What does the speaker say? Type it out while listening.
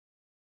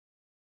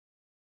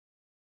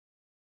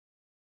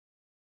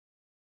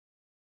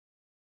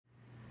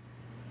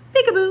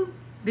Peekaboo,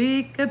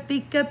 pika,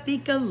 pika,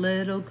 pika,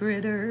 little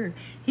critter.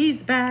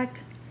 He's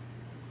back.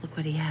 Look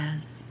what he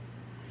has.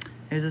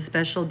 There's a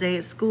special day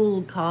at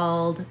school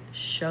called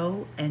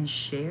Show and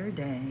Share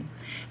Day.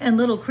 And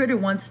little critter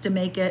wants to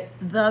make it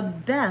the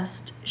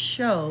best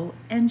show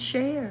and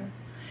share.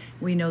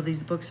 We know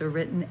these books are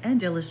written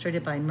and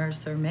illustrated by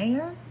Mercer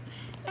Mayer,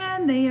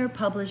 and they are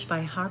published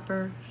by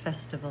Harper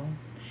Festival.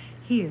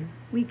 Here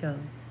we go,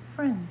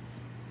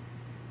 friends.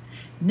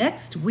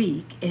 Next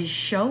week is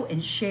Show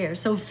and Share,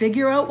 so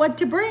figure out what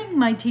to bring,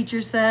 my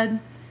teacher said.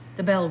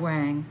 The bell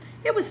rang.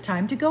 It was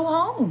time to go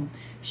home.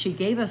 She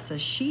gave us a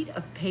sheet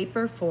of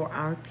paper for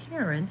our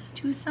parents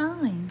to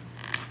sign.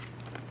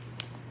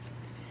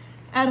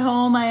 At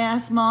home, I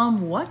asked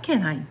Mom, what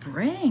can I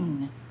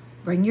bring?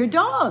 Bring your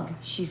dog,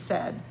 she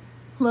said.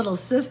 Little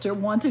sister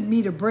wanted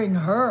me to bring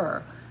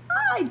her.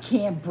 I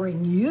can't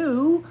bring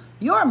you.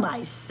 You're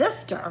my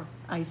sister,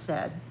 I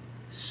said.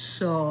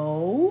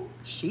 So,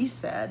 she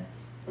said.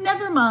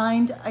 Never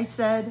mind, I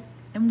said,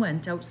 and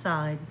went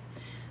outside.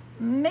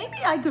 Maybe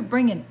I could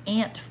bring an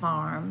ant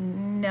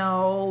farm.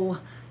 No,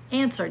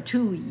 ants are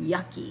too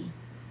yucky.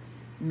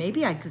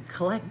 Maybe I could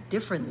collect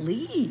different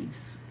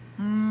leaves.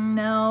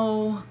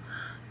 No,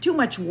 too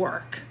much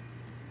work.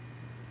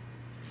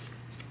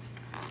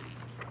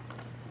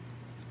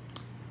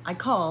 I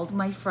called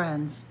my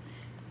friends.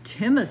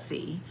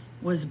 Timothy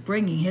was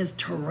bringing his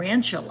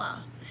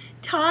tarantula.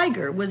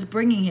 Tiger was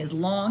bringing his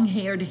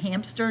long-haired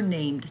hamster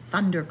named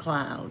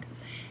Thundercloud.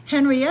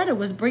 Henrietta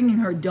was bringing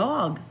her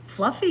dog,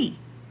 Fluffy.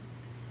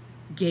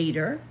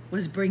 Gator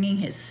was bringing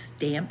his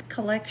stamp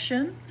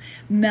collection.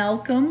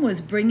 Malcolm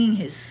was bringing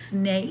his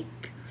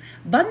snake.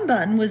 Bun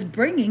Bun was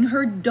bringing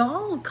her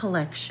doll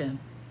collection.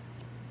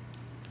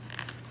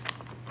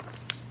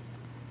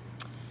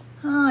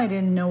 I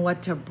didn't know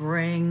what to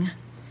bring.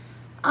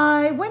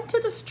 I went to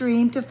the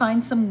stream to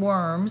find some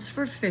worms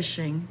for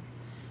fishing.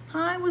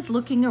 I was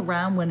looking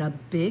around when a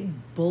big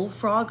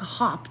bullfrog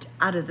hopped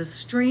out of the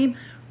stream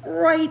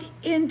right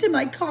into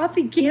my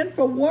coffee can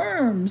for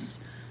worms.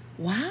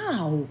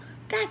 Wow,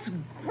 that's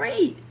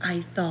great,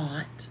 I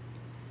thought.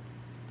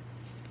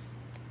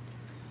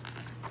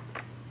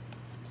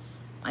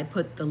 I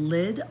put the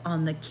lid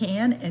on the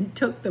can and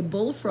took the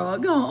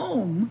bullfrog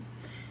home.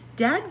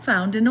 Dad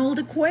found an old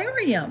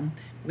aquarium.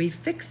 We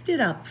fixed it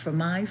up for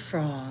my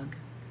frog.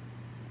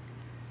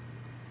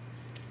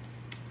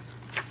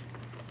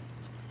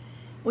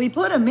 We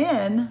put him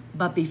in,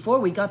 but before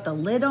we got the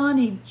lid on,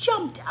 he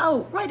jumped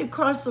out right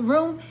across the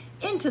room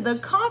into the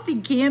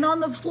coffee can on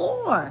the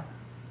floor.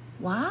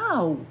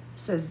 Wow,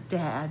 says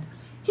Dad.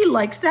 He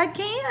likes that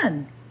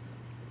can.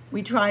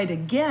 We tried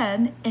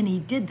again, and he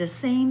did the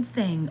same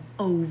thing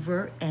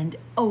over and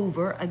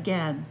over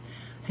again.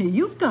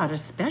 You've got a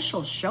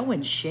special show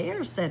and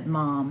share, said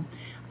Mom.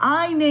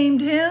 I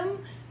named him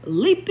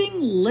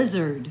Leaping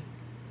Lizard.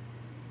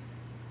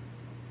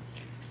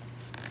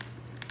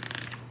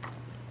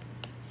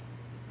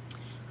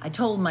 I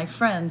told my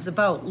friends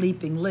about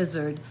Leaping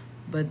Lizard,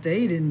 but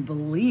they didn't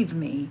believe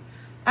me.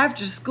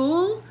 After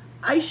school,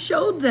 I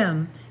showed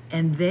them,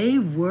 and they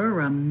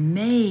were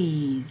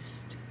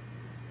amazed.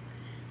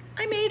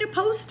 I made a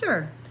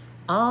poster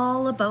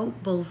all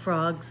about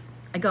bullfrogs.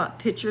 I got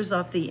pictures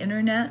off the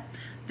internet.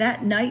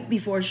 That night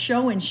before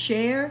Show and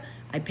Share,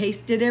 I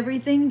pasted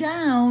everything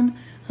down.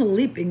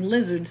 Leaping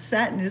Lizard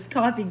sat in his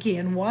coffee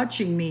can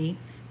watching me.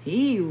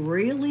 He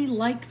really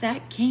liked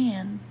that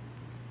can.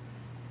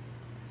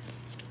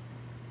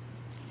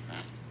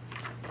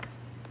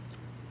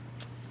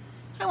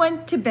 I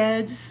went to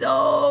bed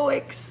so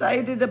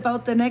excited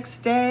about the next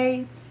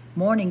day.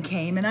 Morning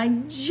came and I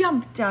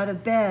jumped out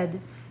of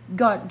bed,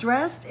 got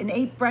dressed and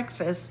ate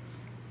breakfast.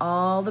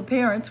 All the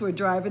parents were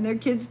driving their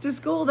kids to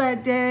school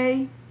that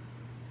day.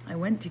 I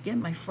went to get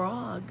my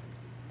frog.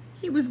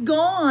 He was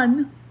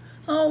gone.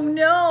 Oh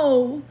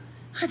no,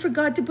 I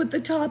forgot to put the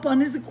top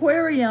on his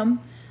aquarium.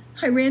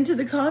 I ran to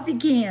the coffee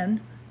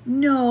can.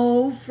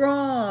 No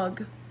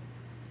frog.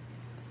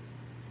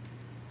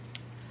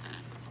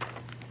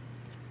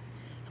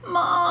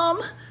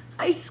 Mom,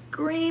 I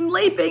screamed,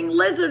 Leaping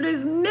Lizard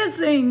is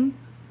missing.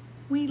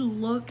 We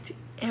looked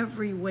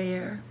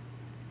everywhere.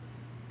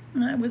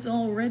 I was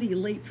already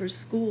late for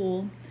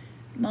school.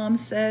 Mom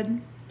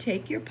said,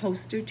 take your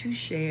poster to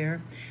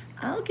share.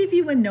 I'll give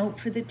you a note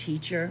for the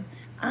teacher.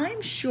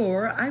 I'm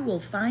sure I will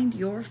find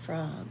your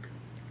frog.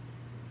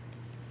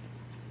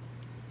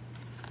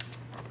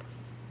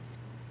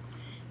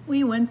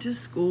 We went to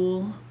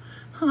school.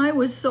 I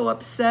was so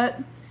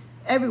upset.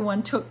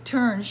 Everyone took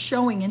turns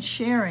showing and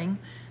sharing.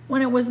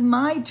 When it was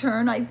my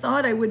turn, I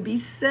thought I would be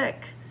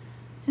sick.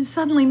 And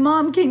suddenly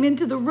Mom came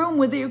into the room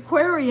with the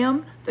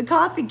aquarium, the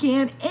coffee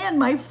can, and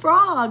my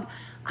frog.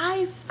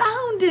 I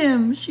found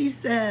him, she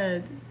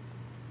said.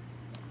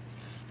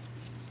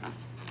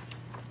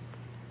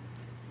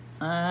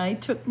 I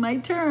took my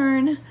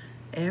turn.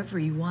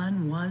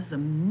 Everyone was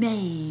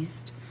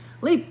amazed.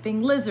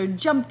 Leaping Lizard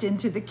jumped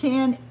into the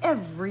can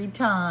every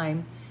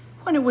time.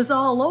 When it was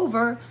all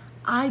over,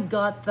 I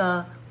got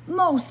the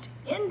most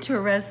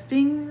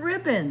interesting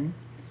ribbon.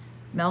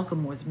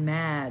 Malcolm was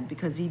mad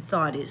because he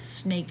thought his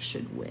snake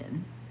should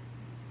win.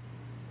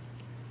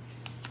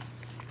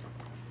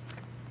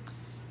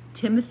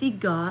 Timothy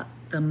got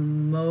the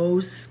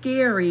most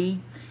scary.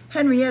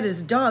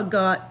 Henrietta's dog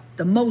got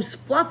the most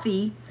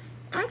fluffy.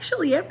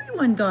 Actually,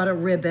 everyone got a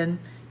ribbon.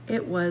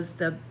 It was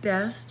the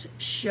best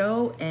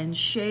show and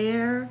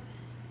share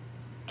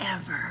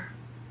ever.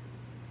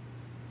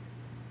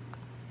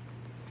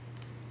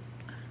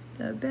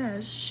 The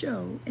best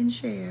show and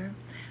share.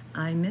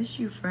 I miss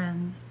you,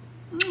 friends.